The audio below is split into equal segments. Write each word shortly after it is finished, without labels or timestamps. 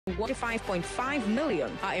1.5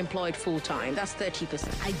 million are employed full-time. That's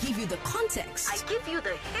 30%. I give you the context. I give you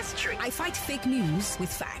the history. I fight fake news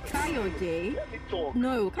with facts. Kayode.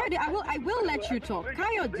 No, Kayode, I will let you talk.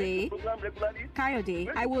 Kayode,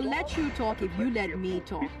 I will let you talk if you let me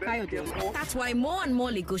talk. Kayode. That's why more and more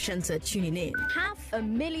Lagosians are tuning in.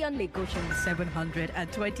 500,000 Lagosians.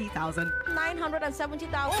 720,000.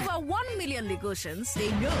 970,000. Over 1 million Lagosians. They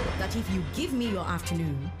know that if you give me your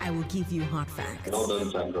afternoon, I will give you hard facts. All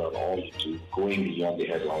to going beyond the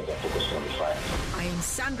headlines and focus on the facts. I am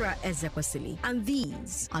Sandra Ezekwesili, and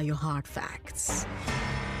these are your hard facts.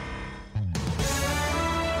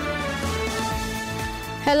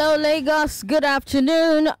 Hello, Lagos. Good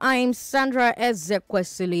afternoon. I'm Sandra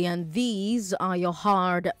Ezekwesili, and these are your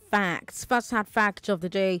hard facts. First hard fact of the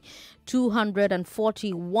day: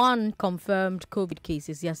 241 confirmed COVID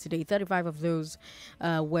cases yesterday. 35 of those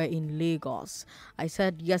were in Lagos. I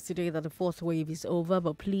said yesterday that the fourth wave is over,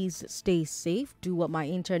 but please stay safe. Do what my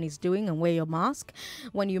intern is doing and wear your mask.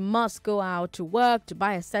 When you must go out to work, to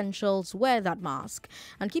buy essentials, wear that mask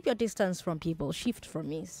and keep your distance from people. Shift from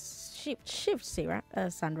me. Shift, Sarah,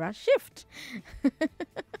 Sandra, shift.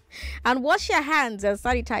 And wash your hands and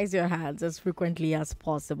sanitize your hands as frequently as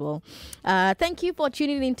possible. Thank you for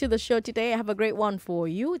tuning into the show today. I have a great one for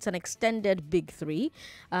you. It's an extended Big Three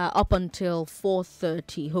up until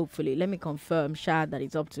 4:30, hopefully. Let me confirm, Shad, that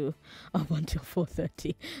it's up until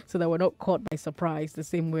 4:30 so that we're not caught by surprise the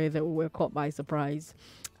same way that we were caught by surprise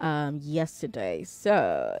yesterday.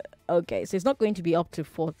 So, okay, so it's not going to be up to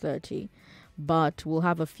 4:30. But we'll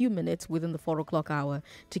have a few minutes within the 4 o'clock hour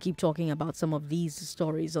to keep talking about some of these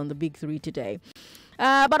stories on the Big Three today.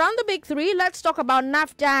 But on the Big Three, let's talk about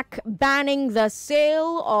NAFDAC banning the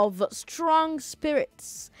sale of strong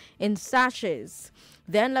spirits in sachets.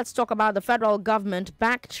 Then let's talk about the federal government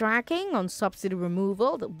backtracking on subsidy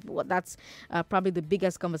removal. That's probably the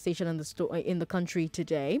biggest conversation in the country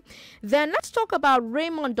today. Then let's talk about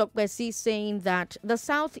Raymond Dokpesi saying that the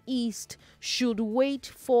Southeast should wait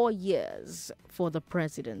 4 years for the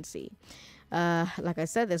presidency. Like I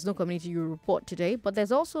said, there's no community report today, but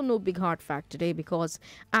there's also no big hard fact today because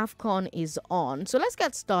AFCON is on. So let's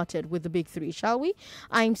get started with the Big Three, shall we?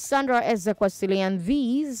 I'm Sandra Ezekwesili, and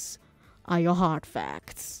these are your hard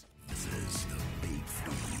facts. This is the Big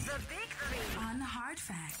Three. The Big Three. On Hard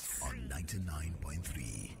Facts. On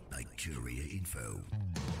 99.3 Nigeria Info.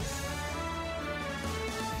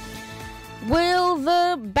 Will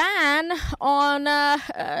the ban on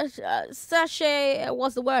sachet,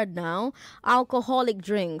 what's the word now? Alcoholic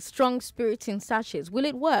drinks, strong spirits in sachets, will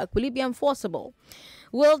it work? Will it be enforceable?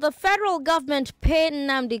 Will the federal government pay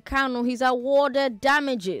Nnamdi Kanu his awarded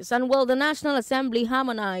damages? And will the National Assembly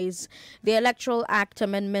harmonize the Electoral Act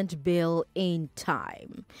Amendment Bill in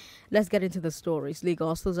time? Let's get into the stories.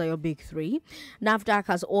 Lagos, those are your Big Three. NAFDAC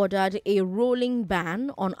has ordered a rolling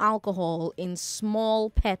ban on alcohol in small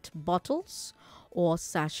PET bottles or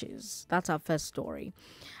sachets. That's our first story.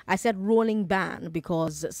 I said rolling ban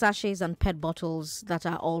because sachets and PET bottles that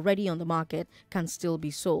are already on the market can still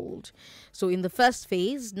be sold. So in the first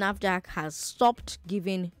phase, NAFDAC has stopped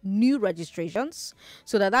giving new registrations.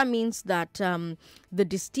 So that means that the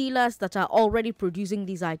distillers that are already producing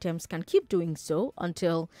these items can keep doing so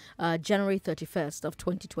until January 31st of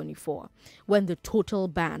 2024, when the total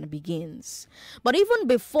ban begins. But even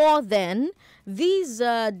before then, these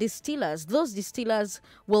those distillers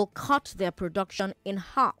will cut their production in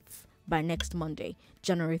half by next Monday,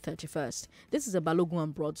 January 31st. This is a Balogun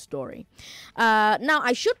and Broad story. Now,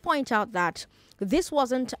 I should point out that this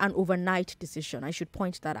wasn't an overnight decision. I should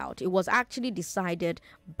point that out. It was actually decided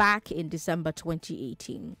back in December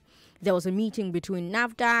 2018. There was a meeting between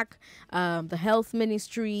NAFDAC, the Health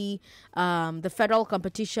Ministry, the Federal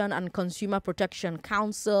Competition and Consumer Protection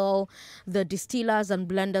Council, the Distillers and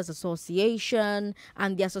Blenders Association,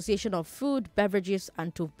 and the Association of Food, Beverages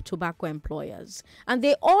and Tobacco Employers. And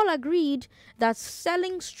they all agreed that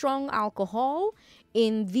selling strong alcohol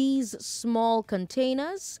in these small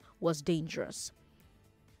containers was dangerous,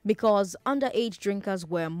 because underage drinkers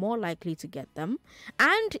were more likely to get them,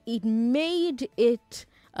 and it made it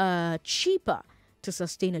cheaper to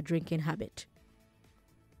sustain a drinking habit.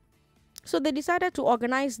 So they decided to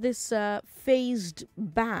organize this phased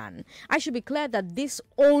ban. I should be clear that this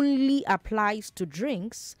only applies to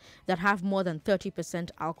drinks that have more than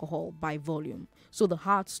 30% alcohol by volume. So the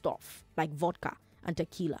hard stuff like vodka and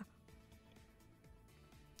tequila.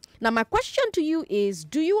 Now, my question to you is,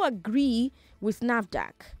 do you agree with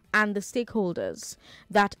NAFDAC and the stakeholders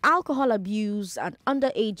that alcohol abuse and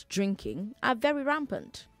underage drinking are very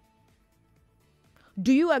rampant?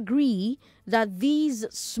 Do you agree that these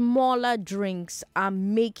smaller drinks are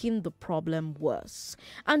making the problem worse?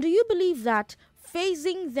 And do you believe that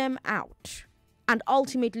phasing them out and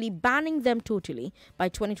ultimately banning them totally by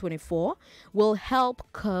 2024 will help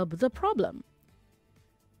curb the problem?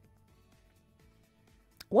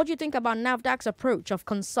 What do you think about NAFDAC's approach of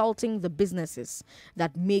consulting the businesses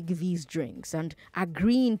that make these drinks and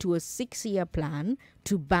agreeing to a 6-year plan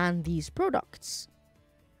to ban these products?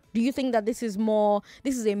 Do you think that this is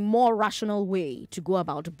a more rational way to go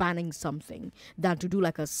about banning something than to do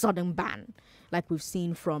like a sudden ban like we've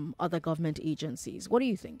seen from other government agencies? What do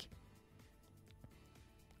you think?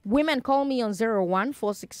 Women, call me on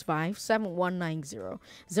 01465-7190.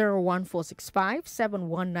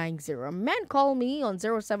 01465-7190. Men, call me on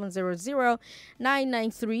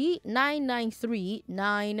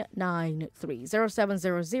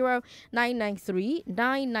 0700-993-993-993.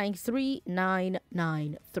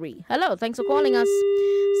 0700-993-993-993. Hello, thanks for calling us.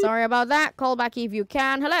 Sorry about that. Call back if you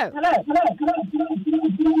can. Hello.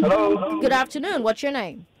 Hello. Good afternoon. What's your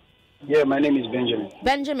name? Yeah, my name is Benjamin.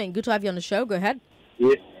 Benjamin, good to have you on the show. Go ahead.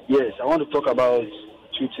 Yes, I want to talk about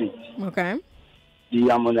two things. Okay. The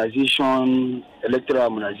harmonization, electoral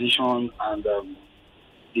harmonization, and the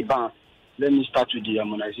ban. Let me start with the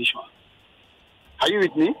harmonization. Are you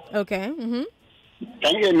with me? Okay. Mm-hmm.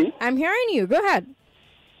 Can you hear me? I'm hearing you. Go ahead.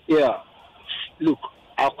 Yeah. Look,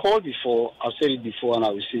 I've called before, I've said it before, and I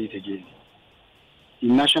will say it again. The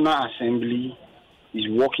National Assembly is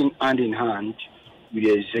working hand in hand with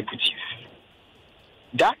the executive.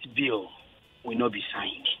 That bill will not be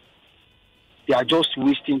signed. They are just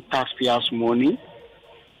wasting taxpayers' money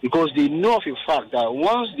because they know of a fact that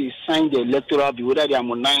once they sign the electoral bill, whether they are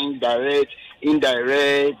harmonized, direct,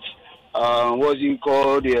 indirect, what's it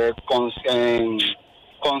called, the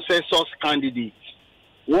consensus candidate,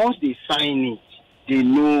 once they sign it, they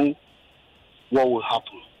know what will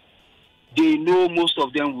happen. They know most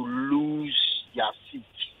of them will lose their seat.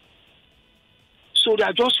 So they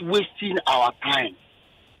are just wasting our time.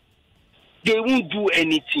 They won't do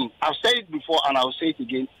anything. I've said it before and I'll say it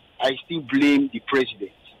again. I still blame the president.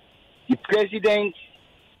 The president,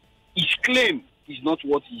 his claim is not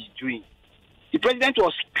what he's doing. The president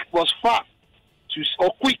was fast or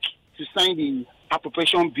quick to sign the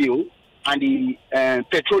appropriation bill and the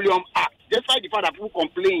Petroleum Act. Despite the fact that people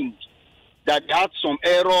complained that they had some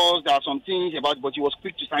errors, there are some things about it, but he was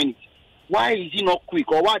quick to sign it. Why is he not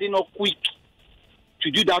quick, or why are they not quick to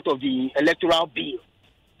do that of the electoral bill?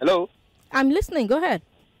 Hello? I'm listening. Go ahead.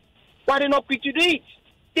 Why are they not quick to do it?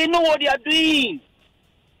 They know what they are doing.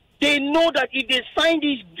 They know that if they sign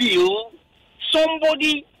this bill,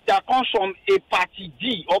 somebody that comes from a party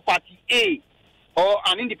D or party A or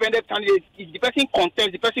an independent candidate, if the person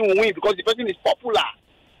contests, the person will win because the person is popular.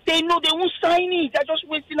 They know they won't sign it. They're just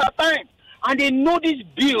wasting our time. And they know this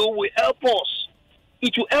bill will help us.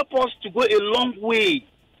 It will help us to go a long way.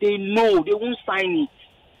 They know they won't sign it.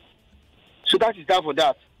 So that is that for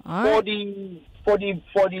that. For the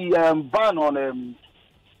ban on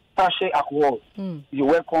sachet alcohol, is a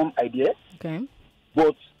welcome idea. Okay.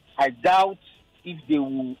 But I doubt if they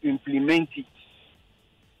will implement it.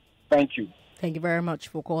 Thank you. Thank you very much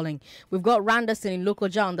for calling. We've got Randerson in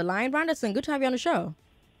Lokoja on the line. Randerson, good to have you on the show.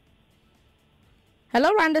 Hello,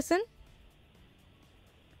 Randerson.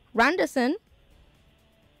 Randerson.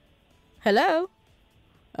 Hello.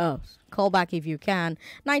 Oh, call back if you can.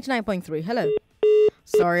 99.3. Hello.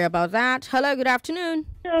 Sorry about that. Hello, good afternoon.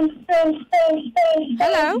 Hello.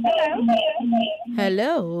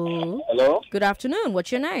 Hello. Hello. Good afternoon.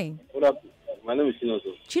 What's your name? Good afternoon. My name is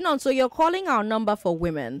Chinonso. Chinonso, you're calling our number for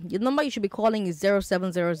women. The number you should be calling is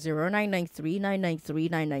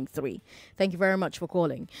 0700-993-993-993. Thank you very much for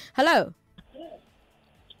calling. Hello.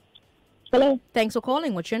 Hello. Thanks for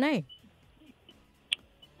calling. What's your name?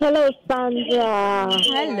 Hello, Sandra.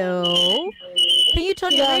 Hello. Can you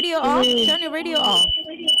turn your radio off? Turn your radio off.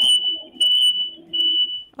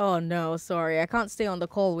 Oh, no, sorry. I can't stay on the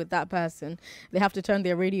call with that person. They have to turn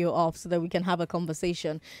their radio off so that we can have a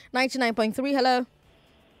conversation. 99.3, hello.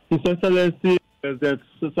 His Excellency, that's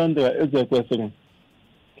Sandra Ezekwesili.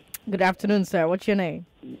 Good afternoon, sir. What's your name?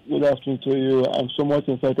 Good afternoon to you. I'm so much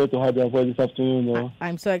excited to have your voice this afternoon.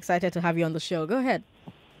 I'm so excited to have you on the show. Go ahead.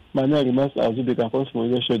 My name is Azubika.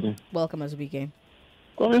 Welcome, Azubika.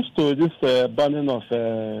 Coming to this banning of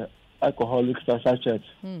alcoholic sachets,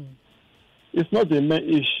 it's not the main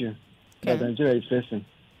issue that Nigeria is facing.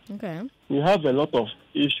 Okay. We have a lot of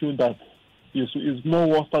issues that is more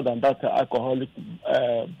worse than that alcoholic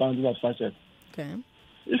banning of sachets. Okay.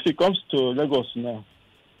 If it comes to Lagos now,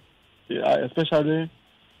 especially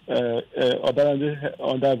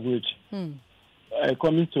on that bridge,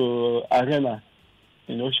 coming to Arena,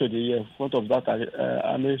 show the year, front of that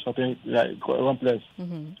army shopping complex.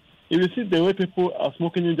 Mm-hmm. If you see the way people are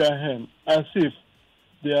smoking in their hand, as if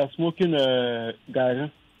they are smoking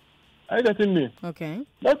gari. Are you getting me? Okay.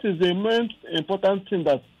 That is the main important thing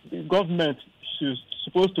that the government is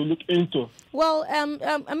supposed to look into. Well,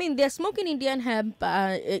 I mean, they're smoking Indian hemp,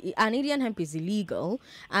 and Indian hemp is illegal,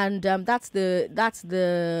 and that's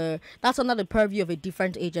under the purview of a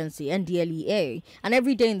different agency, NDLEA. And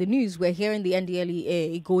every day in the news, we're hearing the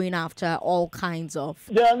NDLEA going after all kinds of.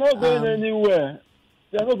 They are not going anywhere.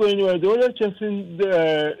 They are not going anywhere. They're only chasing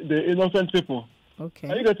the innocent people. Okay.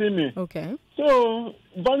 Are you getting me? Okay. So,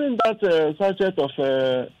 banning that sachet of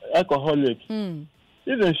alcoholic,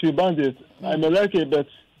 if they should ban it, I may like it, but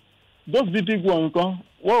those big ones,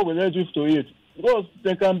 what will they do to it? Because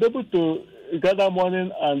they can be able to gather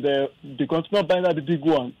money and they continue buying that big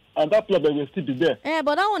one, and that problem will still be there. Yeah,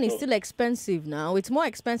 but that one is still expensive now. It's more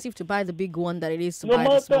expensive to buy the big one than it is to buy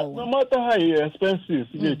the small one. No matter how expensive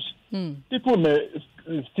it is, people may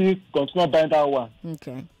still continue buying that one.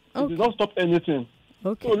 Okay. It does not stop anything.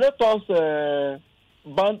 Okay. So let us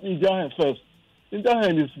ban Indian hand first. Indian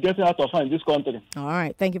hand is getting out of hand in this country. All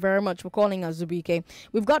right. Thank you very much for calling us, Zubike.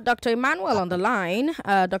 We've got Dr. Emmanuel on the line.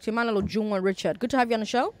 Dr. Emmanuel Ojunwa Richard. Good to have you on the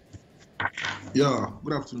show. Yeah.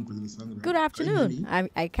 Good afternoon, President Sandra. Good afternoon.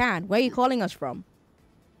 I can. Where are you calling us from?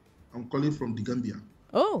 I'm calling from the Gambia.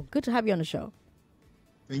 Oh, good to have you on the show.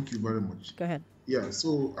 Thank you very much. Go ahead. Yeah.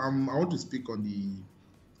 So I want to speak on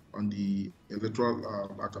the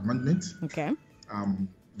electoral act amendment. Okay.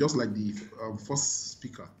 Just like the first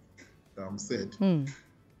speaker said,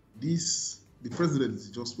 the president is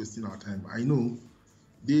just wasting our time. I know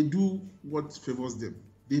they do what favors them.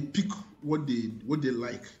 They pick what they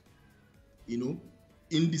like. In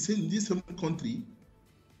this same country,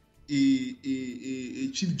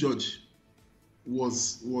 a chief judge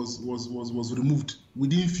was removed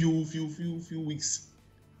within few weeks,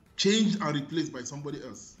 changed and replaced by somebody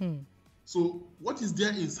else. So what is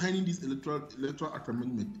there in signing this electoral act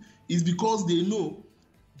amendment is because they know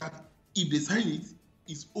that if they sign it,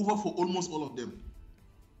 it's over for almost all of them.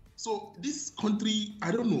 So this country,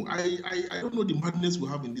 I don't know. I don't know the madness we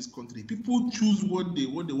have in this country. People choose what they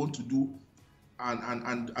want to do,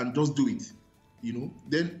 and just do it.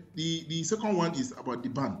 Then the second one is about the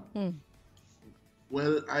ban.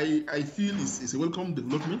 Well, I feel it's a welcome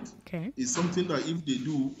development. Okay. It's something that if they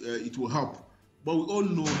do, it will help. But we all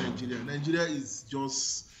know Nigeria. Nigeria is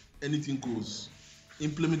just anything goes.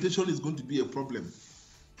 Implementation is going to be a problem.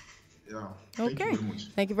 Yeah. Thank you very much.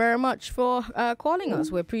 Thank you very much for calling us.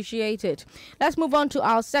 We appreciate it. Let's move on to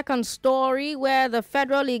our second story, where the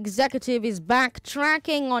federal executive is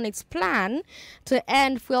backtracking on its plan to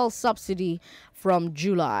end fuel subsidy from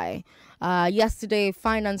July. Yesterday,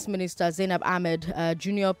 Finance Minister Zainab Ahmed,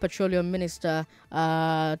 Junior Petroleum Minister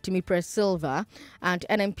Timipre Silva, and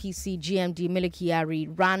NNPC GMD Miliki Yari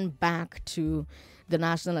ran back to the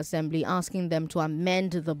National Assembly asking them to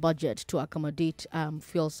amend the budget to accommodate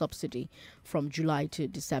fuel subsidy from July to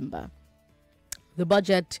December. The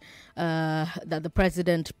budget that the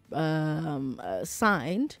president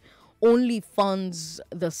signed only funds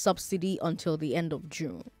the subsidy until the end of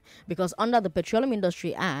June. Because under the Petroleum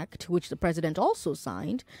Industry Act, which the president also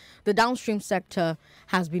signed, the downstream sector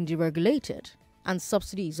has been deregulated and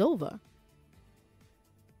subsidy is over.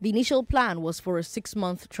 The initial plan was for a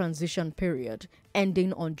 6-month transition period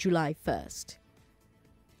ending on July 1st.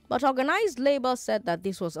 But organized labor said that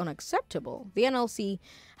this was unacceptable. The NLC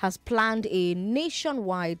has planned a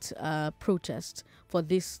nationwide protest for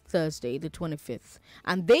this Thursday, the 25th.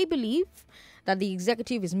 And they believe that the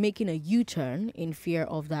executive is making a U-turn in fear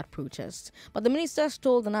of that protest. But the ministers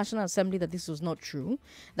told the National Assembly that this was not true.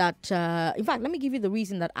 That, in fact, let me give you the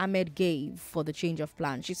reason that Ahmed gave for the change of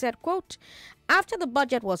plan. She said, quote, after the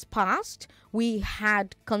budget was passed, we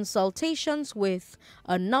had consultations with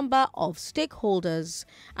a number of stakeholders,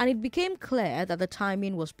 and it became clear that the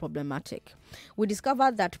timing was problematic. We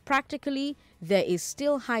discovered that practically there is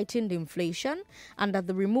still heightened inflation and that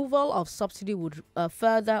the removal of subsidy would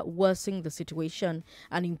further worsen the situation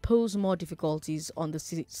and impose more difficulties on the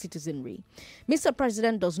citizenry. Mr.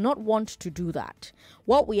 President does not want to do that.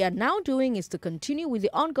 What we are now doing is to continue with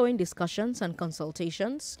the ongoing discussions and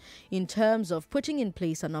consultations in terms of putting in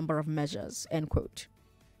place a number of measures, end quote.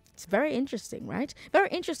 It's very interesting, right? Very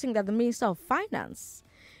interesting that the Minister of Finance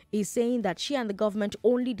is saying that she and the government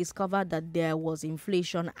only discovered that there was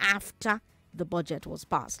inflation after the budget was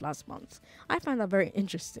passed last month. I find that very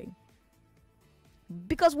interesting.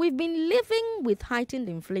 Because we've been living with heightened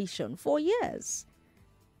inflation for years,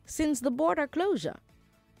 since the border closure.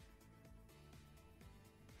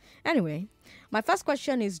 Anyway, my first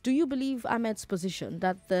question is, do you believe Ahmed's position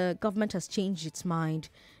that the government has changed its mind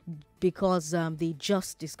because they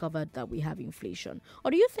just discovered that we have inflation?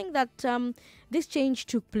 Or do you think that this change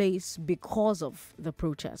took place because of the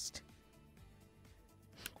protest?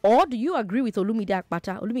 Or do you agree with Olumide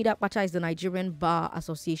Akpata? Olumide Akpata is the Nigerian Bar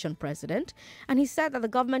Association president, and he said that the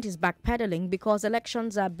government is backpedaling because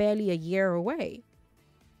elections are barely a year away.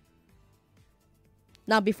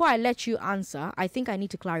 Now, before I let you answer, I think I need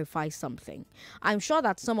to clarify something. I'm sure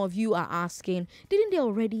that some of you are asking, didn't they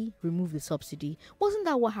already remove the subsidy? Wasn't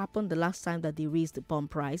that what happened the last time that they raised the pump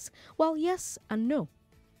price? Well, yes and no.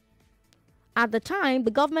 At the time,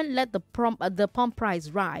 the government let the pump price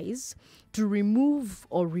rise to remove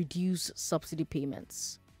or reduce subsidy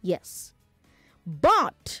payments. Yes.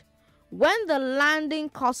 But when the landing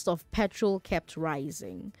cost of petrol kept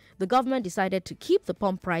rising, the government decided to keep the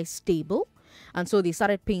pump price stable. And so they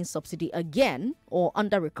started paying subsidy again, or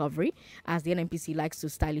under recovery, as the NNPC likes to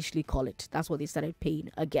stylishly call it. That's what they started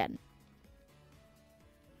paying again.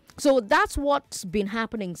 So that's what's been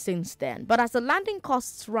happening since then. But as the landing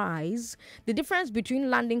costs rise, the difference between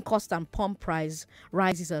landing cost and pump price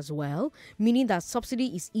rises as well, meaning that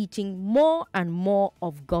subsidy is eating more and more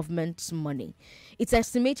of government's money. It's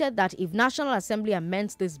estimated that if National Assembly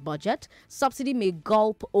amends this budget, subsidy may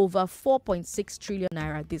gulp over 4.6 trillion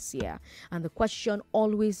naira this year. And the question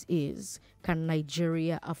always is, can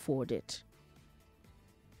Nigeria afford it?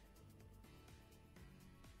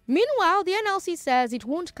 Meanwhile, the NLC says it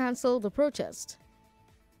won't cancel the protest.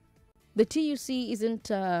 The TUC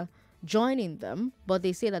isn't joining them, but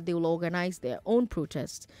they say that they will organize their own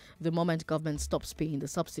protest the moment government stops paying the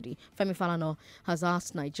subsidy. Femi Falana has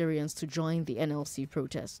asked Nigerians to join the NLC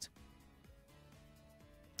protest.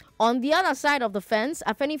 On the other side of the fence,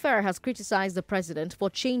 Afenifere has criticized the president for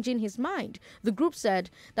changing his mind. The group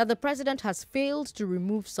said that the president has failed to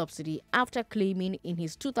remove subsidy after claiming in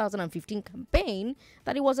his 2015 campaign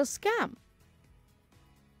that it was a scam.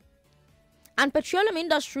 And petroleum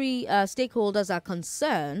industry stakeholders are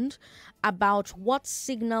concerned about what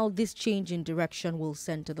signal this change in direction will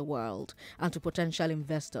send to the world and to potential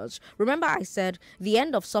investors. Remember, I said the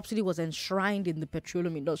end of subsidy was enshrined in the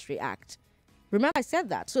Petroleum Industry Act. Remember, I said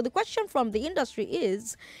that. So the question from the industry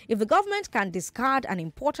is, if the government can discard an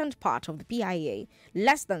important part of the PIA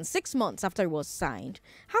less than 6 months after it was signed,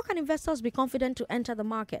 how can investors be confident to enter the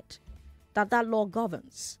market that law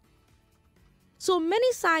governs? So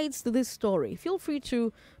many sides to this story. Feel free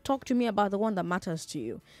to talk to me about the one that matters to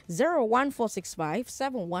you. 01465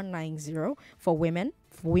 7190 for women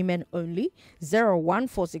only.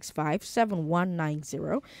 01465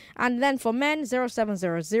 7190. And then for men,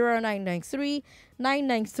 0700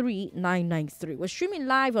 993. We're streaming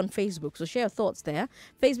live on Facebook, so share your thoughts there.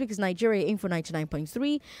 Facebook is Nigeria Info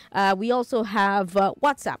 99.3. We also have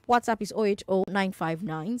WhatsApp. WhatsApp is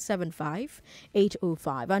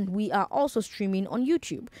 080-959-75805. And we are also streaming on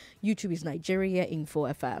YouTube. YouTube is Nigeria Info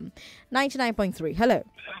FM 99.3. Hello.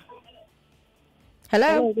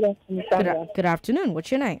 Hello. Good afternoon. Good afternoon.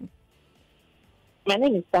 What's your name? My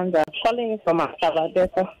name is Sandra. I'm calling from Asaba,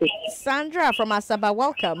 Delta State. Sandra from Asaba,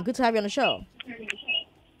 welcome. Good to have you on the show.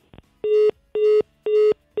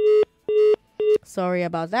 Sorry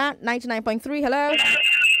about that. 99.3, hello.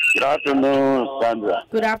 Good afternoon, Sandra.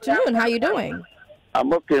 Good afternoon. How are you doing?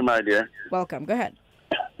 I'm okay, my dear. Welcome. Go ahead.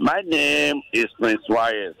 My name is Prince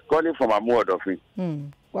Wires, calling from Amuodofi.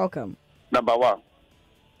 Welcome. Number one,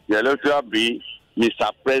 the electoral bill,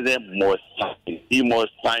 Mr. President must sign. He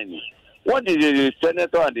must sign it. What is the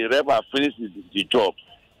senator and the rep have finished the job?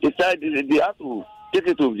 They have to take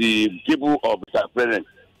it to the people of Mr. President.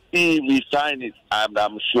 He will sign it, and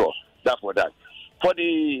I'm sure that for that. For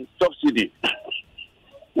the subsidy,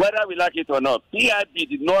 whether we like it or not, PIB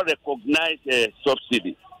did not recognize a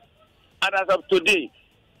subsidy. And as of today,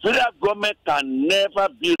 federal government can never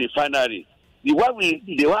build a refinery. The one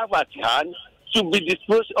they have at hand should be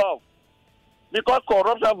disposed of. Because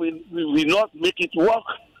corruption will not make it work.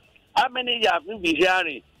 How many years have we been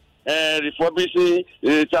hearing refurbishing,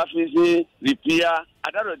 surfacing, repair?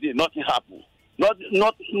 At the end of the day, nothing happened. No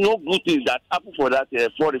good things that happen for that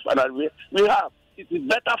for refinery. We have. It is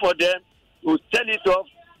better for them to sell it off,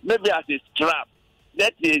 maybe as a scrap.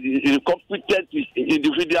 Let the competent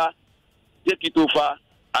individual take it over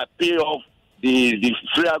and pay off the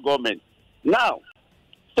federal government. Now,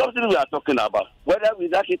 something we are talking about, whether we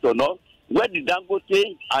like it or not, when the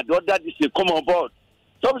Dangote and the other districts come on board,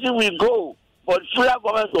 something will go. But federal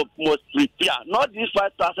government must prepare, not this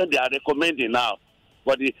 5,000 they are recommending now.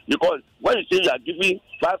 Because when you say you are giving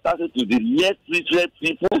 5,000 to the less rich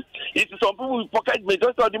people, it is some people will pocket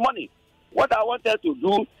majority of the money. What I want them to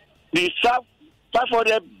do, reserve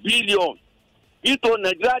 500 billion into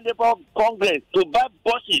Nigerian Labour Congress to buy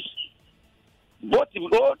buses. Both the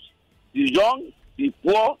old, the young, the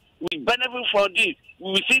poor will benefit from this.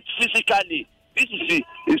 We will see it physically. This is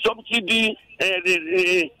a subsidy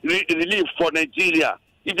relief for Nigeria.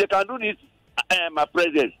 If they can do this, my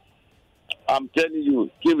president, I'm telling you,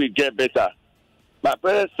 it will get better. My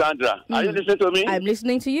president, Sandra, are you listening to me? I'm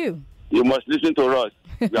listening to you. You must listen to us.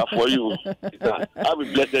 We are for you. Have a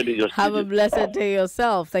blessed day yourself. Have a blessed day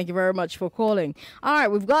yourself. Thank you very much for calling. All right,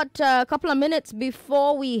 we've got a couple of minutes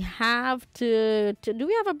before we have to do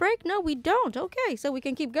we have a break? No, we don't. Okay, so we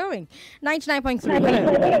can keep going. 99.3.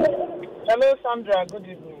 Hello. Hello, Sandra. Good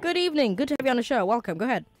evening. Good evening. Good to have you on the show. Welcome. Go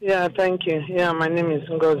ahead. Yeah, thank you. Yeah, my name is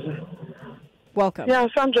Ngozi. Welcome. Yeah,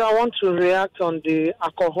 Sandra, I want to react on the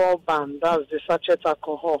alcohol ban. That's the sachet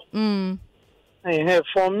alcohol.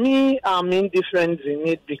 For me, I'm indifferent in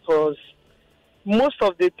it because most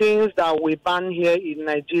of the things that we ban here in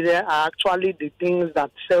Nigeria are actually the things that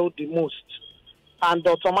sell the most. And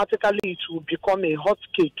automatically it will become a hot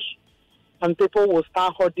cake. And people will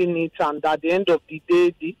start hoarding it. And at the end of the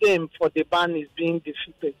day, the aim for the ban is being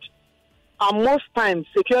defeated. And most times,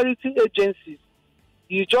 security agencies,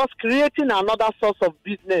 you're just creating another source of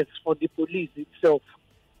business for the police itself.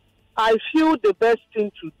 I feel the best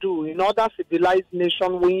thing to do in other civilized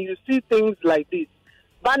nations, when you see things like this,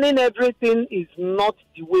 banning everything is not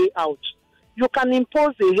the way out. You can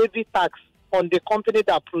impose a heavy tax on the company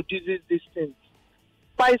that produces these things.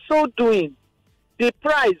 By so doing, the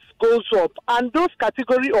price goes up, and those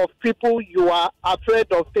category of people you are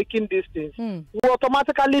afraid of taking these things will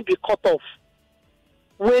automatically be cut off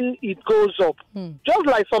when it goes up. Just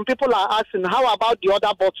like some people are asking, how about the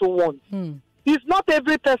other bottle ones? It's not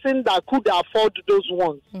every person that could afford those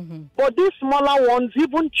ones. But these smaller ones,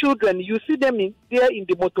 even children, you see them there in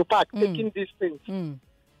the motor park taking these things.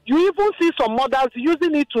 You even see some mothers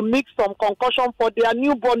using it to mix some concussion for their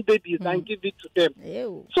newborn babies and give it to them.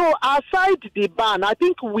 Ew. So aside the ban, I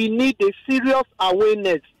think we need a serious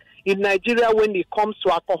awareness in Nigeria when it comes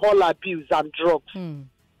to alcohol abuse and drugs.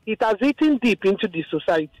 It has eaten deep into the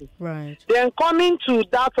society. Right. Then coming to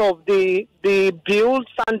that of the bill,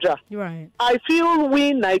 Sandra, right. I feel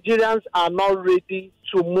we Nigerians are not ready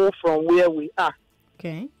to move from where we are.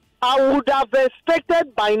 Okay. I would have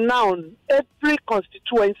expected by now every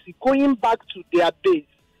constituency going back to their base.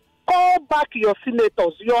 Call back your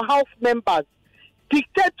senators, your house members.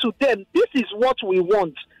 Dictate to them, this is what we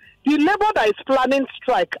want. The labor that is planning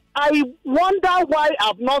strike, I wonder why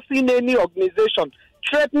I've not seen any organization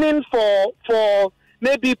threatening for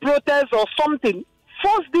maybe protest or something.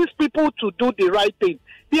 Force these people to do the right thing.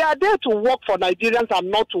 They are there to work for Nigerians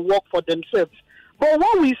and not to work for themselves. But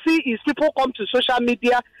what we see is people come to social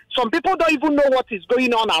media. Some people don't even know what is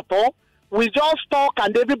going on at all. We just talk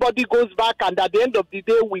and everybody goes back, and at the end of the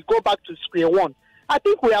day, we go back to square one. I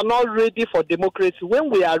think we are not ready for democracy. When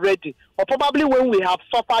we are ready, or probably when we have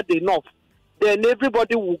suffered enough, then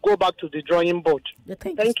everybody will go back to the drawing board.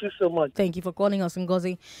 Thank you so much. Thank you for calling us,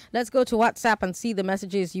 Ngozi. Let's go to WhatsApp and see the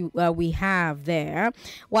messages we have there.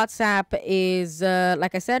 WhatsApp is,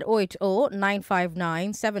 like I said,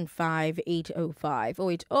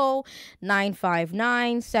 080-959-75805.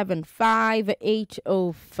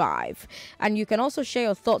 080-959-75805. And you can also share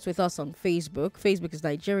your thoughts with us on Facebook. Facebook is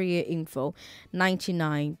Nigeria Info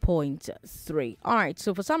 99.3. All right,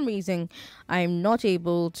 so for some reason, I'm not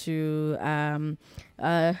able to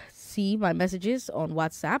see my messages on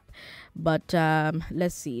WhatsApp, but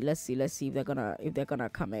let's see if they're gonna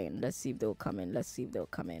come in. Let's see if they'll come in.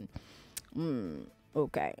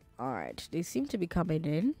 Okay, all right, they seem to be coming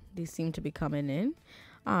in.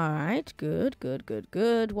 All right, good.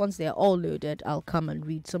 Once they're all loaded, I'll come and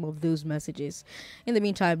read some of those messages. In the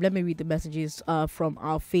meantime, let me read the messages from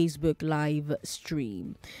our Facebook live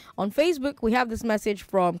stream. On Facebook, we have this message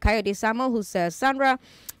from Kayode Samuel, who says, Sandra,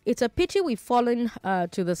 it's a pity we've fallen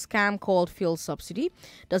to the scam called fuel subsidy.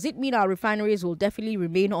 Does it mean our refineries will definitely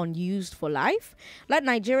remain unused for life? Let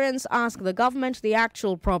Nigerians ask the government the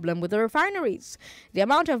actual problem with the refineries. The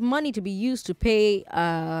amount of money to be used to pay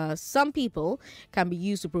some people can be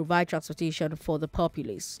used to provide transportation for the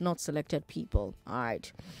populace, not selected people. All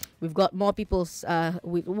right. We've got more people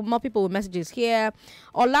with messages here.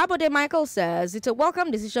 Olabode Michael says, it's a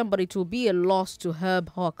welcome decision, but it will be a loss to herb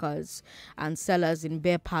hawkers and sellers in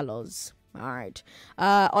beer parlors. All right.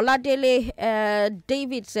 Oladele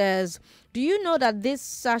David says, do you know that this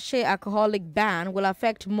sachet alcoholic ban will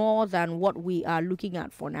affect more than what we are looking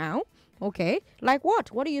at for now? Okay. Like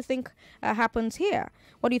what? What do you think happens here?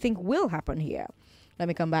 What do you think will happen here? Let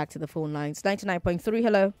me come back to the phone lines. 99.3,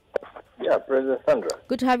 hello. Yeah, President Sandra.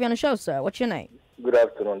 Good to have you on the show, sir. What's your name? Good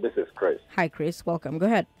afternoon. This is Chris. Hi, Chris. Welcome. Go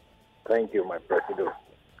ahead. Thank you, my president.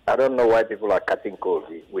 I don't know why people are cutting cold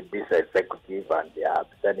with this executive and their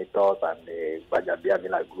senators and the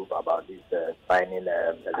Bajabiamila group about this signing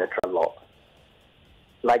electoral law.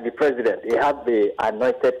 Like the president, he has the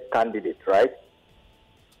anointed candidate, right?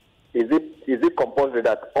 Is it compulsory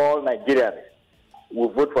that all Nigerians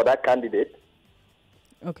will vote for that candidate?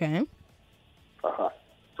 Okay.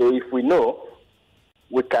 So if we know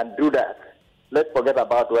we can do that, let's forget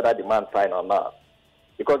about whether the man signed or not.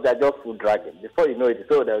 Because they're just food dragging. Before you know it,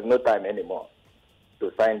 so there's no time anymore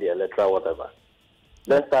to sign the electoral whatever.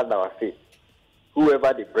 Let's start our feet.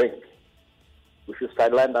 Whoever they bring, we should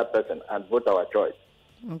sideline that person and vote our choice.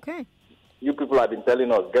 Okay. You people have been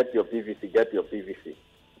telling us, get your PVC, get your PVC.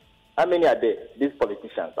 How many are there? These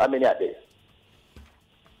politicians, how many are there?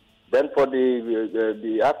 Then for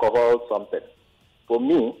the alcohol something, for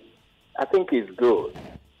me, I think it's good.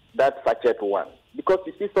 That sachet one. Because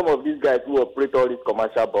you see some of these guys who operate all these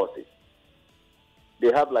commercial buses,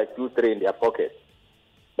 they have like 2-3 in their pocket.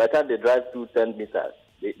 By the time they drive 10 meters,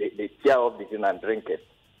 they tear off the thing and drink it.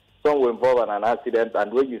 Some were involved in an accident,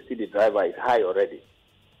 and when you see the driver, is high already.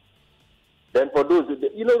 Then for those,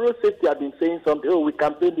 road safety have been saying something, we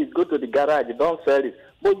campaign this, go to the garage, don't sell it.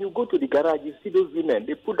 But you go to the garage, you see those women,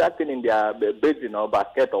 they put that thing in their basin or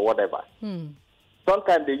basket or whatever.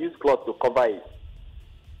 Sometimes they use cloth to cover it.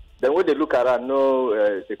 Then when they look around,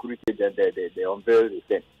 no security agent, they unveil the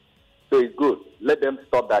thing. So it's good. Let them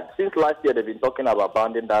stop that. Since last year, they've been talking about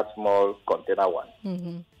banning that small container one.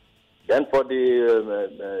 Then for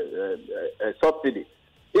the subsidy,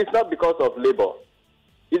 it's not because of labor.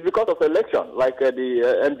 It's because of election, like the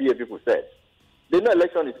NBA people said. They know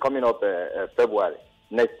election is coming up February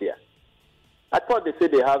next year. I thought they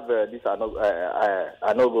said they have this I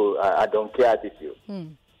don't care attitude.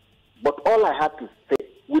 But all I have to say,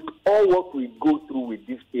 with all what we go through with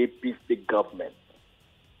this APC government,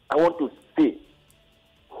 I want to see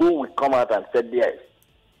who will come out and say, yes,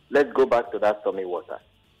 let's go back to that stormy water.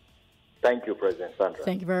 Thank you, President Sandra.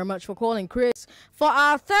 Thank you very much for calling, Chris. For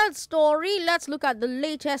our third story, let's look at the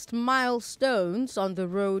latest milestones on the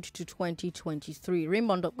road to 2023.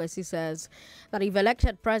 Raymond Dokpesi says that if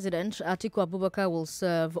elected president, Atiku Abubakar will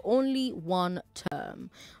serve only one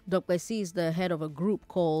term. Dokpesi is the head of a group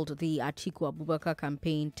called the Atiku Abubakar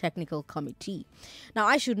Campaign Technical Committee. Now,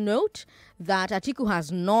 I should note that Atiku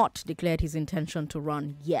has not declared his intention to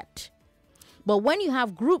run yet. But when you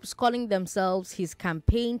have groups calling themselves his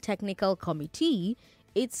campaign technical committee,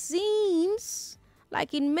 it seems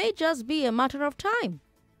like it may just be a matter of time.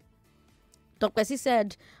 Dokpesi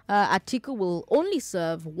said Atiku will only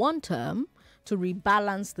serve one term to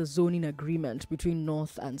rebalance the zoning agreement between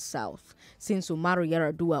North and South, since Umaru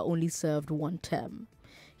Yar'Adua only served one term.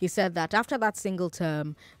 He said that after that single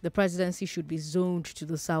term, the presidency should be zoned to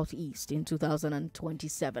the Southeast in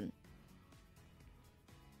 2027.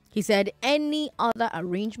 He said any other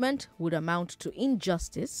arrangement would amount to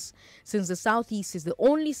injustice, since the Southeast is the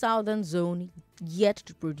only southern zone yet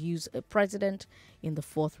to produce a president in the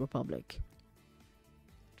Fourth Republic.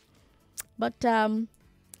 But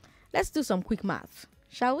let's do some quick math,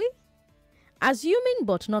 shall we? Assuming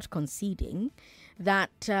but not conceding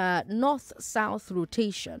that North-South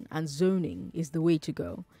rotation and zoning is the way to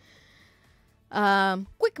go.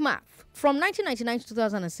 Quick math. From 1999 to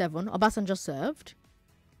 2007, Obasanjo served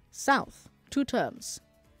South, 2 terms.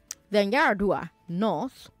 Then Yar'Adua,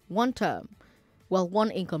 North, 1 term. Well,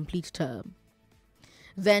 1 incomplete term.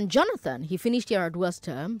 Then Jonathan, he finished Yar'Adua's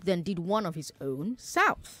term, then did 1 of his own,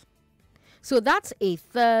 South. So that's a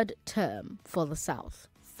 3rd term for the South.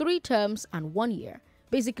 3 terms and 1 year.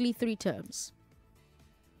 Basically 3 terms.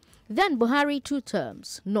 Then Buhari, 2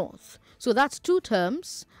 terms, North. So that's 2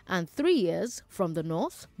 terms and 3 years from the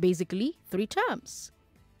North. Basically 3 terms.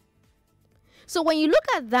 So when you look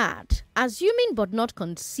at that, assuming but not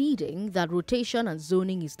conceding that rotation and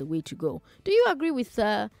zoning is the way to go, do you agree with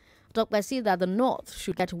Dokpesi that the North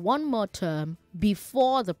should get 1 more term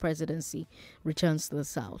before the presidency returns to the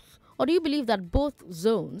South? Or do you believe that both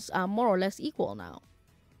zones are more or less equal now,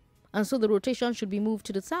 and so the rotation should be moved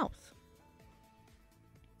to the South?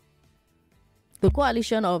 The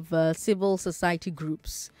coalition of civil society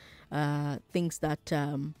groups thinks that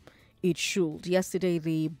it should. Yesterday,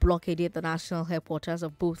 they blockaded the national headquarters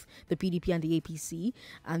of both the PDP and the APC,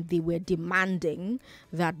 and they were demanding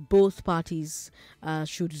that both parties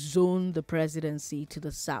should zone the presidency to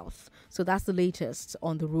the South. So that's the latest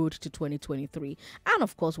on the road to 2023. And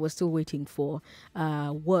of course, we're still waiting for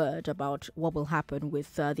word about what will happen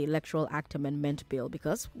with the Electoral Act Amendment Bill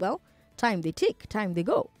because, well, time they tick, time they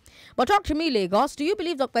go. But talk to me, Lagos. Do you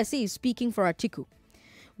believe Dokpesi is speaking for Atiku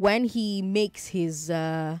when he makes his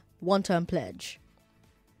one-term pledge.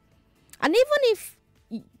 And even if,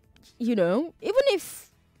 even if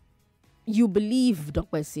you believe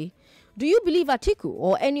Dokpesi, do you believe Atiku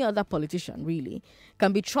or any other politician really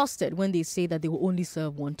can be trusted when they say that they will only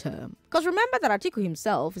serve one term? Because remember that Atiku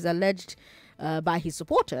himself is alleged by his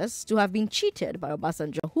supporters to have been cheated by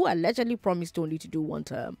Obasanjo, who allegedly promised only to do one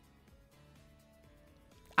term.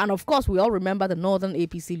 And of course, we all remember the northern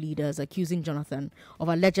APC leaders accusing Jonathan of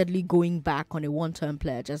allegedly going back on a one-term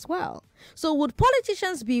pledge as well. So would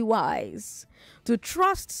politicians be wise to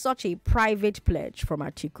trust such a private pledge from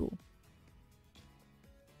Atiku?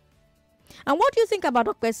 And what do you think about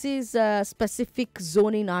Dokpesi's specific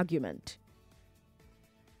zoning argument?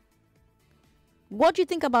 What do you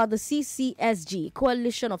think about the CCSG,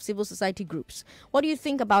 Coalition of Civil Society Groups? What do you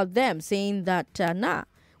think about them saying that,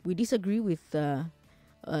 we disagree with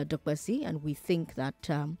Dokpesi and we think that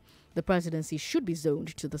the presidency should be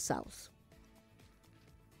zoned to the south?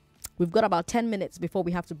 We've got about 10 minutes before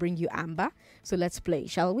we have to bring you Amber. So let's play,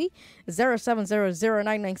 shall we?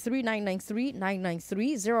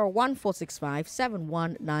 0700-993-993-993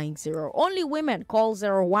 01465-7190. Only women call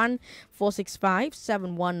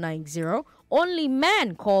 01465-7190. Only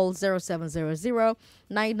men call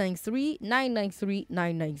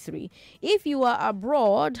 0700-993-993-993. If you are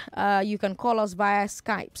abroad, you can call us via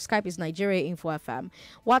Skype. Skype is Nigeria Info FM.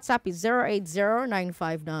 WhatsApp is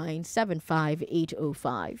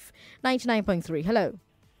 080-959-75805. 99.3. Hello.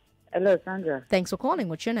 Hello, Sandra. Thanks for calling.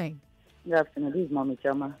 What's your name? Good afternoon. This is Mommy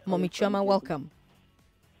Chama. Mommy Chama, welcome.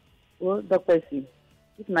 Well, Dokpesi,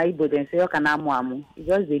 if na Igbo then say, you can amu. You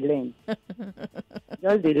just dey learn.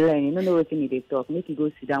 Just dey learn. You don't know what they talk. Make you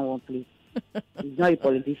go sit down one place. He's not a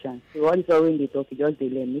politician. So all this when they talk, you just dey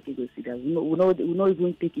learn. Make you go sit down. We not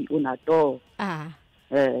even take it on at all.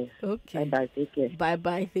 Okay. Bye-bye. Take care.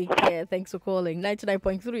 Bye-bye. Take care. Thanks for calling.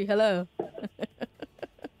 99.3. Hello.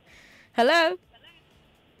 Hello.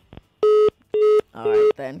 All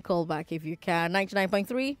right, then. Call back if you can.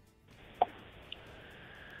 99.3.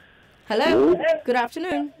 Hello. Good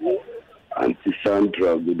afternoon. Auntie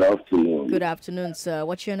Sandra, good afternoon. Good afternoon, sir.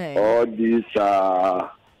 What's your name? All these I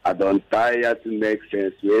don't tire to make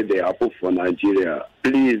sense where they happen for Nigeria.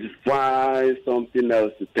 Please find something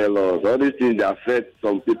else to tell us. All these things affect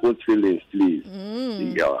some people's feelings, please.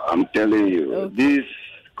 Yeah, I'm telling you. Okay. These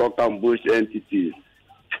cock and bush entities,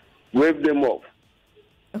 wave them off.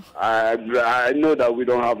 I know that we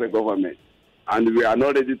don't have a government, and we are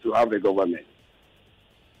not ready to have a government.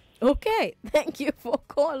 Okay, thank you for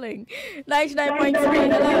calling.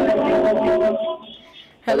 99.3.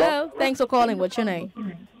 Hello. Thanks for calling. What's your name?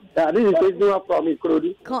 This is Edwin from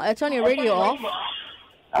Ikrodi. Turn your radio off.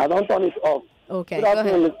 I don't turn it off. Okay, Good go ahead.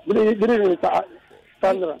 afternoon. Good evening,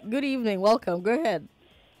 Sandra. Good evening. Welcome. Go ahead.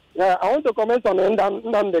 Yeah, I want to comment on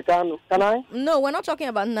Nnamdi Kanu. Can I? No, we're not talking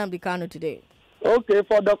about Nnamdi Kanu today. Okay,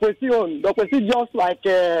 for Dokpesi, Dokpesi just like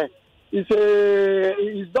he's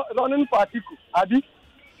running for Atiku, Abi.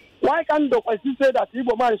 Why can't Dokpesi say that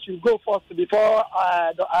Igbo man should go first before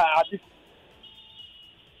Atiku?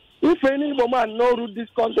 If any Igbo man no rule this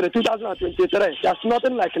country 2023, there's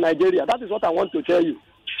nothing like Nigeria. That is what I want to tell you.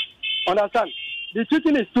 Understand? The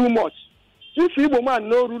cheating is too much. If Igbo man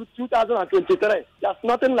no rule 2023, there's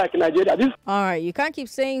nothing like Nigeria. All right, you can't keep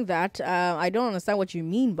saying that. I don't understand what you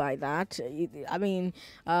mean by that. I mean,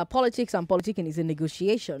 politics and politicking is a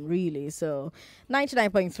negotiation, really. So,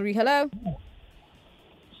 99.3. Hello.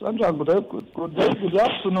 Sandra, good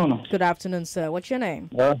afternoon. Good afternoon, sir. What's your name?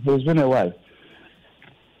 It's been a while.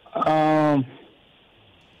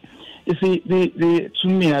 You see, to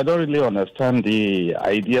me, I don't really understand the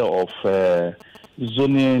idea of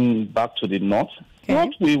zoning back to the north. Okay.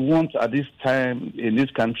 What we want at this time in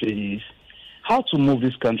this country is how to move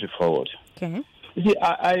this country forward. Okay. You see,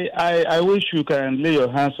 I wish you can lay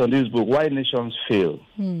your hands on this book, Why Nations Fail.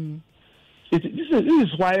 This is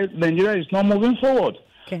why Nigeria is not moving forward.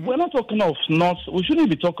 Okay. We're not talking of north. We shouldn't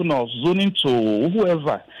be talking of zoning to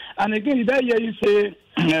whoever. And again, did I hear you say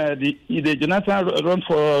the Jonathan run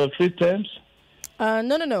for 3 terms?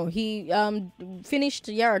 No. He finished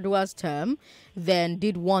Yar'Adua's term, then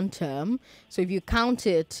did 1 term. So if you count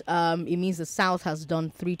it, it means the South has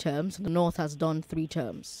done 3 terms, the North has done 3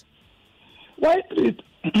 terms. Why?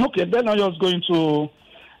 Okay, then I'm just going to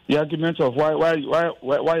the argument of why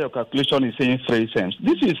your calculation is saying 3 terms.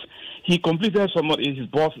 He completed his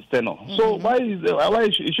boss tenure. So why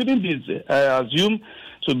it shouldn't be assumed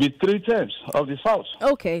to be 3 terms of the South.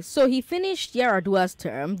 Okay, so he finished Yaradua's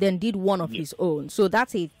term, then did one of his own. So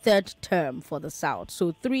that's a 3rd term for the South.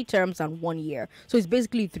 So 3 terms and 1 year. So it's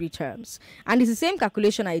basically 3 terms. And it's the same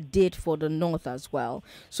calculation I did for the North as well.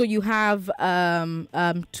 So you have 2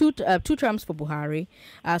 terms for Buhari.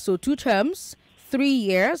 So 2 terms. 3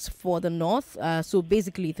 years for the North, so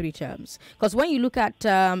basically 3 terms. Because when you look at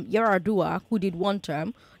Yaradua, who did 1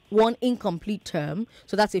 term, 1 incomplete term,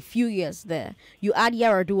 so that's a few years there. You add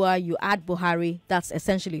Yaradua, you add Buhari, that's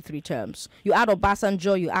essentially 3 terms. You add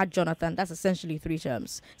Obasanjo, you add Jonathan, that's essentially 3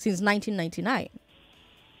 terms since 1999.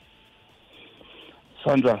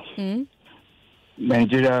 Sandra,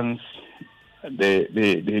 Nigerians,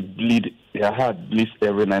 they bleed, their heart bleeds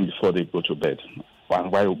every night before they go to bed.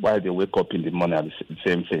 Why they wake up in the morning at the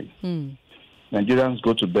same thing. Nigerians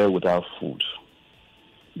go to bed without food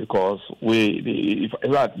because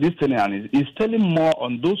this thing is telling more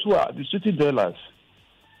on those who are the city dwellers.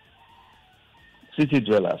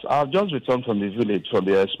 I've just returned from the village from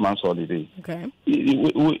the Xmas holiday. Okay.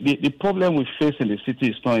 The problem we face in the city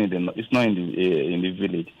is not in the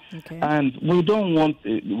village. Okay. And we don't want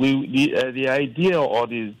the idea or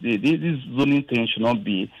this zoning thing should not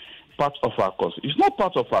be part of our constitution. It's not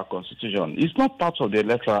part of our constitution. It's not part of the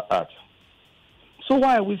Electoral Act. So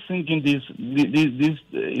why are we thinking this?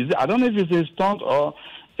 I don't know if it's a stunt or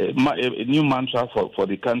a new mantra for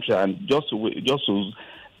the country, and just to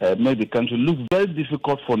make the country look very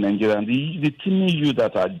difficult for Nigeria and the teeny youth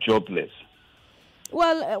that are jobless.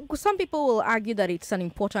 Well, some people will argue that it's an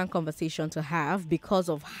important conversation to have because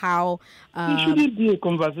of how. It shouldn't be a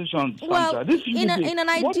conversation. Sandra. Well, in an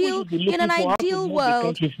ideal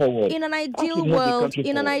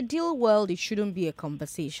world, it shouldn't be a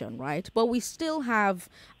conversation, right? But we still have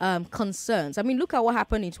concerns. I mean, look at what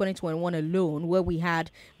happened in 2021 alone, where we had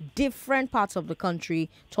different parts of the country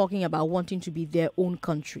talking about wanting to be their own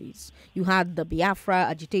countries. You had the Biafra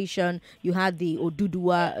agitation, you had the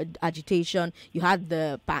Oduduwa agitation, you had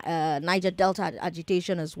the Niger Delta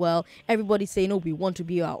agitation as well. Everybody saying, "Oh, we want to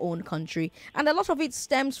be our own country," and a lot of it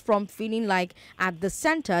stems from feeling like at the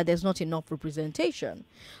center there's not enough representation.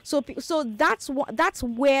 So that's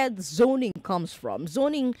where the zoning comes from.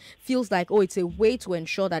 Zoning feels like, oh, it's a way to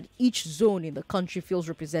ensure that each zone in the country feels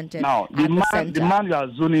represented. Now, the man you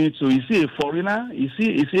are zoning to, is he a foreigner? Is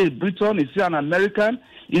he a Briton? Is he an American?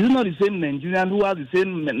 Is it not the same Nigerian who has the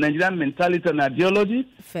same Nigerian mentality and ideology?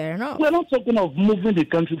 Fair enough. We're not talking of moving the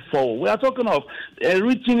country forward. We are talking of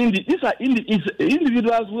reaching these are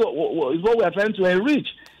individuals is what we are trying to enrich.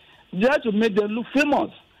 They have to make them look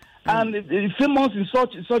famous, and famous in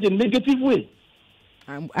such a negative way.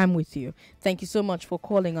 I'm with you. Thank you so much for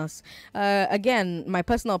calling us. Again, my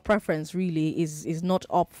personal preference really is not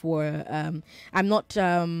up for. I'm not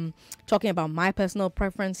talking about my personal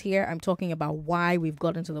preference here. I'm talking about why we've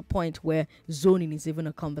gotten to the point where zoning is even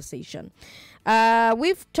a conversation.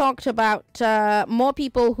 We've talked about more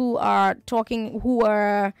people who are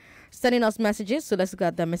sending us messages, so let's look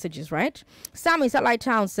at the messages, right? Sam in Satellite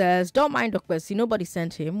Town says, don't mind Dokpesi, nobody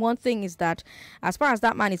sent him. One thing is that, as far as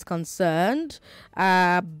that man is concerned,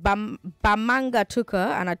 Bamanga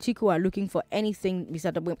Tuka and Atiku are looking for anything.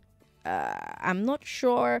 I'm not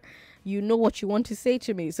sure you know what you want to say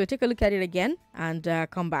to me, so take a look at it again and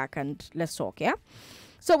come back and let's talk, yeah?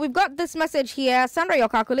 So we've got this message here. Sandra, your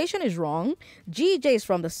calculation is wrong. GEJ is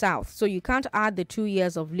from the south, so you can't add the 2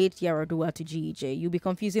 years of late Yaradua to GEJ. You'll be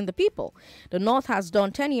confusing the people. The north has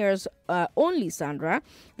done 10 years only, Sandra.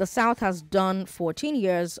 The south has done 14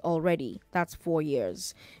 years already. That's 4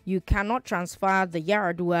 years. You cannot transfer the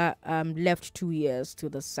Yaradua left 2 years to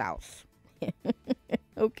the south.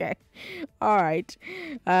 Okay. All right.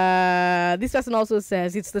 This person also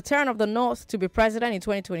says it's the turn of the North to be president in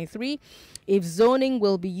 2023 if zoning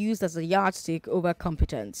will be used as a yardstick over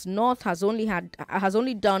competence. North has only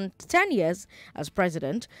done 10 years as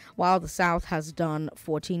president, while the South has done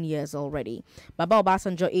 14 years already. Baba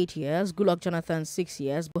Obasanjo 8 years, Goodluck Jonathan 6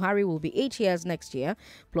 years, Buhari will be 8 years next year,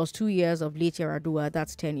 plus 2 years of late Yaradua,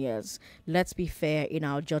 that's 10 years. Let's be fair in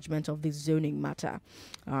our judgment of this zoning matter.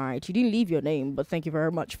 All right, you didn't leave your name, but thank you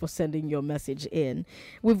very much for sending your message in.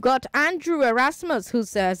 We've got Andrew Erasmus who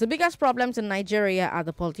says the biggest problems in Nigeria are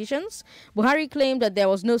the politicians. Buhari claimed that there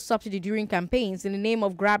was no subsidy during campaigns in the name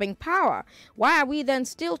of grabbing power. Why are we then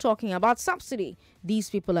still talking about subsidy?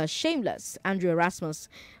 These people are shameless. Andrew Erasmus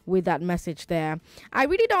with that message there. I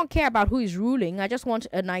really don't care about who is ruling. I just want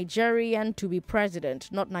a Nigerian to be president,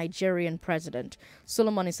 not Nigerian president.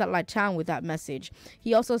 Solomon is Satellite Town with that message.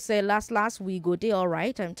 He also said, last we go day all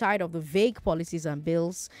right. I'm tired of the vague policies and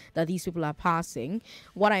bills that these people are passing.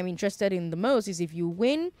 What I'm interested in the most is if you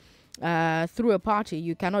win through a party,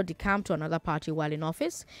 you cannot decamp to another party while in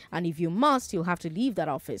office. And if you must, you'll have to leave that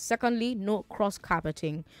office. Secondly, no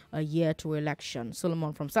cross-carpeting a year to election.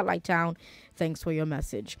 Solomon from Satellite Town, thanks for your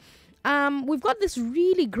message. We've got this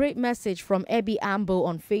really great message from Ebi Ambo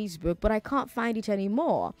on Facebook, but I can't find it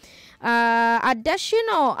anymore.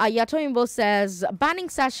 Adeshino Ayatoimbo says, banning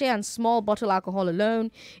sachet and small bottle alcohol alone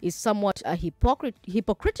is somewhat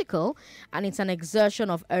hypocritical, and it's an exertion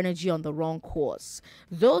of energy on the wrong course.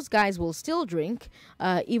 Those guys will still drink,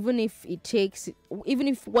 even if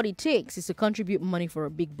what it takes is to contribute money for a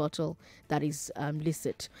big bottle that is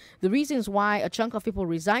licit. The reasons why a chunk of people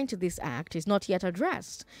resigned to this act is not yet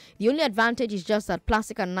addressed. The only advantage is just that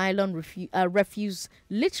plastic and nylon refuse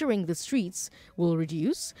littering the streets will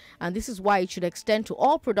reduce, and this is why it should extend to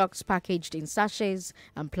all products packaged in sachets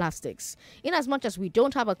and plastics. In as much as we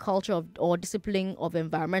don't have a culture or discipline of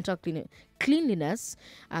environmental cleanliness,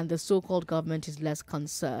 and the so-called government is less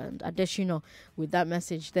concerned. Adeshino with that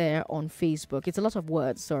message there on Facebook. It's a lot of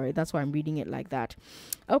words, sorry, that's why I'm reading it like that.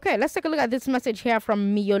 Okay, let's take a look at this message here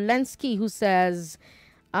from Miolensky, who says,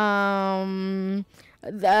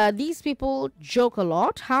 these people joke a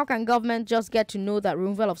lot. How can government just get to know that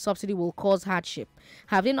removal of subsidy will cause hardship?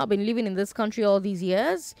 Have they not been living in this country all these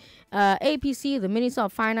years? APC, the Minister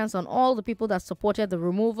of Finance, and all the people that supported the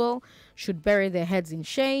removal should bury their heads in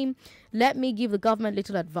shame. Let me give the government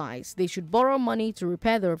little advice. They should borrow money to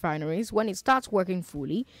repair the refineries. When it starts working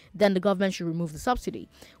fully, then the government should remove the subsidy.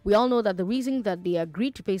 We all know that the reason that they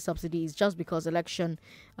agreed to pay subsidy is just because election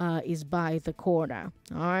is by the corner.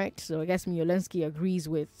 All right, so I guess Miolensky agrees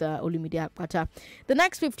with Olumide Akpata. The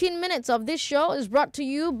next 15 minutes of this show is brought to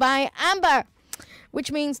you by Amber,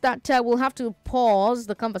 which means that we'll have to pause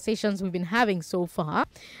the conversations we've been having so far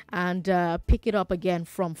and pick it up again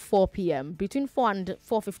from 4 p.m. Between 4 and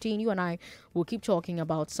 4:15, you and I will keep talking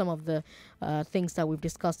about some of the things that we've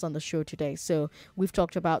discussed on the show today. So we've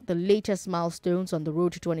talked about the latest milestones on the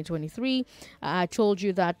road to 2023. I told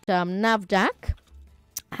you that NAFDAC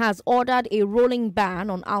has ordered a rolling ban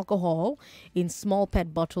on alcohol in small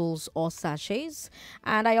PET bottles or sachets.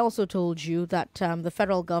 And I also told you that the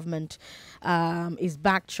federal government is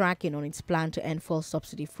backtracking on its plan to end fuel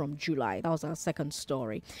subsidy from July. That was our second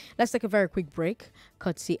story. Let's take a very quick break,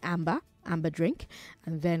 courtesy Amber drink,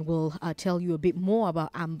 and then we'll tell you a bit more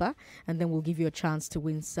about Amber, and then we'll give you a chance to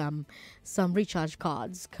win some recharge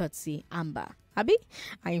cards, courtesy Amber. Abi,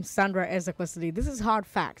 I am Sandra Ezekwesili. This is Hard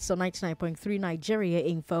Facts on 99.3 Nigeria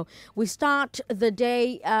Info. We start the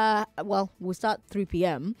day, we start 3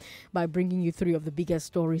 p.m. by bringing you 3 of the biggest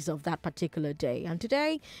stories of that particular day. And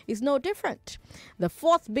today is no different. The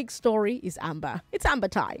 4th big story is Amber. It's Amber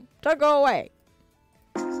time. Don't go away.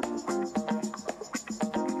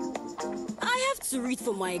 To read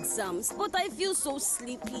for my exams, but I feel so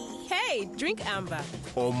sleepy. Hey, drink Amber.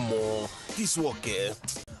 Omo, this work,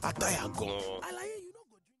 I tire gone.